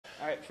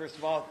Jack, first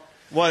of all,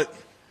 what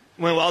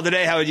went well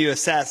today? How would you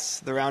assess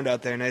the round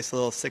out there? Nice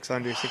little 6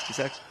 under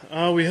 66.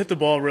 We hit the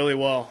ball really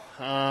well.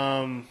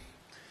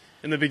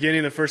 In the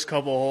beginning, the first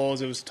couple of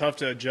holes, it was tough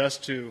to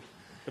adjust to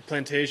the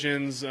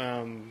plantations,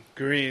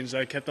 greens.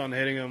 I kept on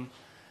hitting them,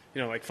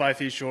 like 5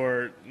 feet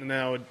short, and then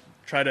I would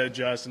try to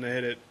adjust, and I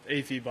hit it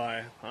 8 feet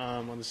by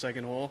on the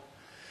second hole.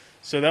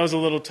 So that was a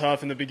little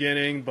tough in the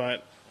beginning,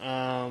 but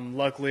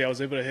luckily I was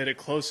able to hit it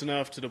close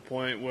enough to the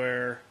point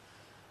where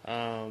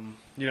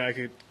I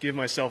could give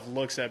myself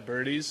looks at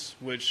birdies,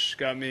 which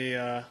got me,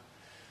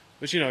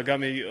 got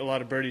me a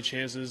lot of birdie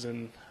chances,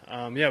 and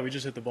we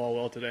just hit the ball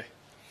well today.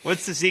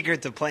 What's the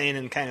secret to playing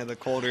in kind of the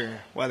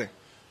colder weather?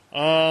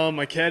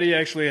 My caddy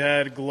actually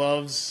had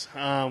gloves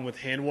with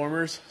hand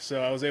warmers,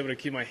 so I was able to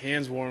keep my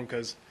hands warm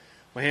because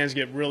my hands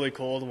get really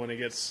cold when it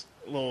gets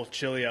a little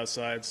chilly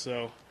outside.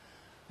 So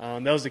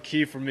that was the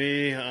key for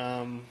me,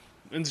 and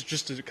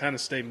just to kind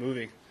of stay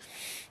moving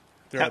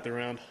throughout the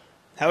round.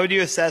 How would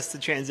you assess the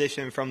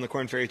transition from the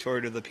Korn Ferry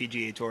Tour to the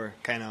PGA Tour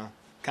kind of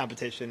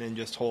competition and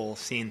just whole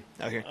scene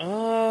out here?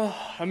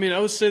 I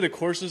would say the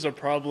courses are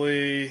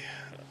probably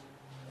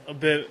a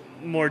bit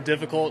more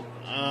difficult.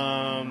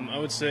 I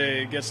would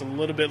say it gets a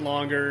little bit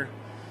longer.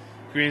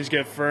 Greens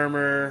get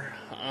firmer.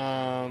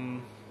 I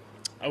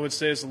would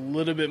say it's a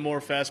little bit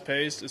more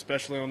fast-paced,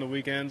 especially on the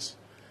weekends.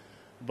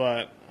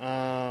 But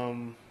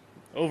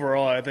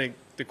overall, I think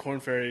the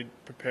Korn Ferry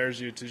prepares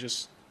you to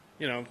just,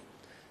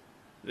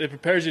 it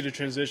prepares you to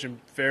transition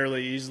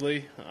fairly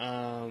easily,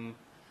 and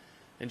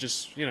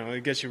just,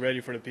 it gets you ready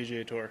for the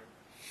PGA Tour.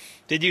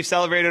 Did you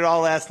celebrate it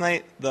all last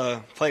night,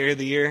 the Player of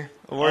the Year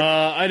award?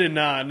 I did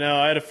not, no.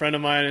 I had a friend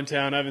of mine in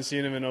town. I haven't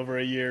seen him in over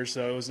a year,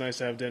 so it was nice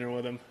to have dinner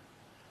with him.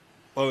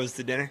 What was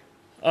the dinner?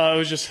 It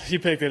was just, he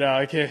picked it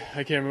out. I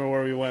can't remember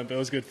where we went, but it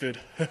was good food.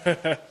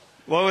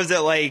 What was it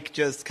like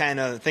just kind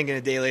of thinking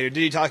a day later?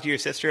 Did you talk to your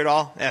sister at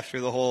all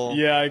after the whole?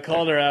 Yeah, I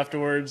called her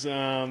afterwards.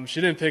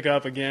 She didn't pick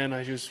up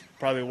again. She was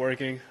probably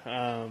working.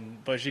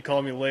 But she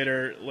called me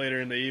later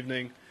in the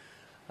evening.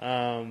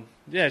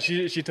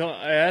 She told.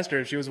 I asked her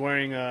if she was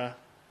wearing,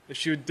 if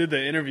she did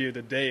the interview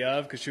the day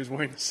of, because she was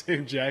wearing the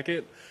same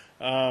jacket.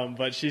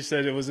 But she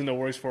said it was in the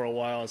works for a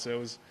while, so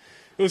it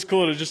was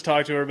cool to just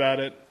talk to her about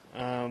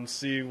it,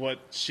 see what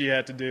she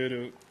had to do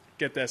to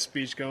get that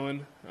speech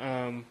going.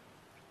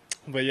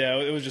 But yeah,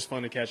 it was just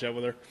fun to catch up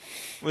with her.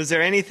 Was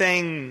there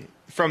anything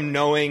from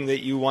knowing that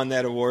you won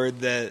that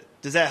award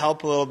does that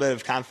help a little bit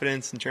of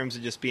confidence in terms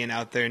of just being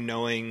out there,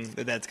 knowing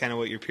that that's kind of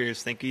what your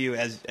peers think of you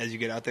as you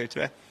get out there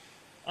today?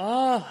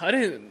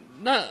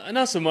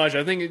 Not so much.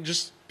 I think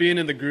just being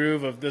in the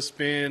groove of this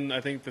being,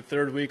 I think, the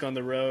third week on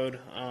the road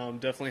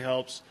definitely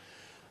helps.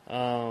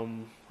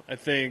 I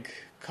think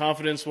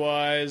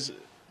confidence-wise,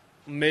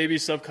 maybe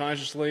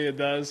subconsciously it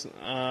does.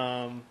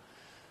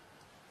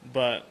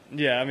 But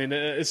yeah,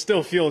 it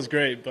still feels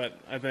great. But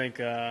I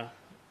think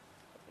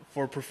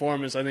for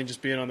performance, I think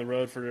just being on the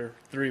road for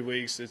 3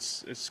 weeks,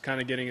 it's kind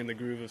of getting in the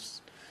groove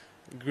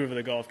of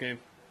the golf game.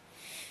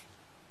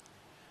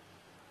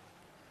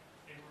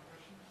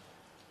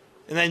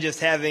 And then just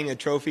having a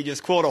trophy,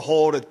 just cool to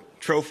hold a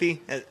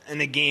trophy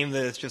in a game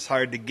that it's just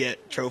hard to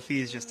get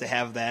trophies, just to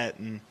have that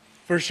and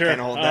for sure.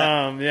 Kind of hold that.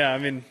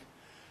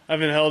 I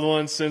haven't held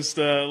one since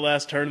the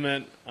last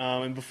tournament,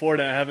 and before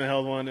that I haven't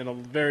held one in a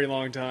very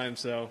long time.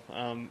 So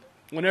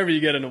whenever you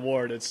get an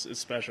award, it's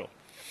special.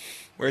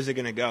 Where's it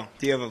going to go?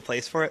 Do you have a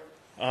place for it?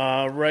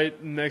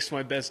 Right next to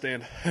my bed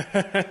stand.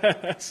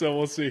 So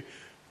we'll see.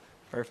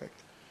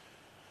 Perfect.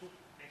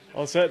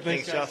 All set.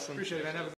 Thanks, Justin. Appreciate it, man.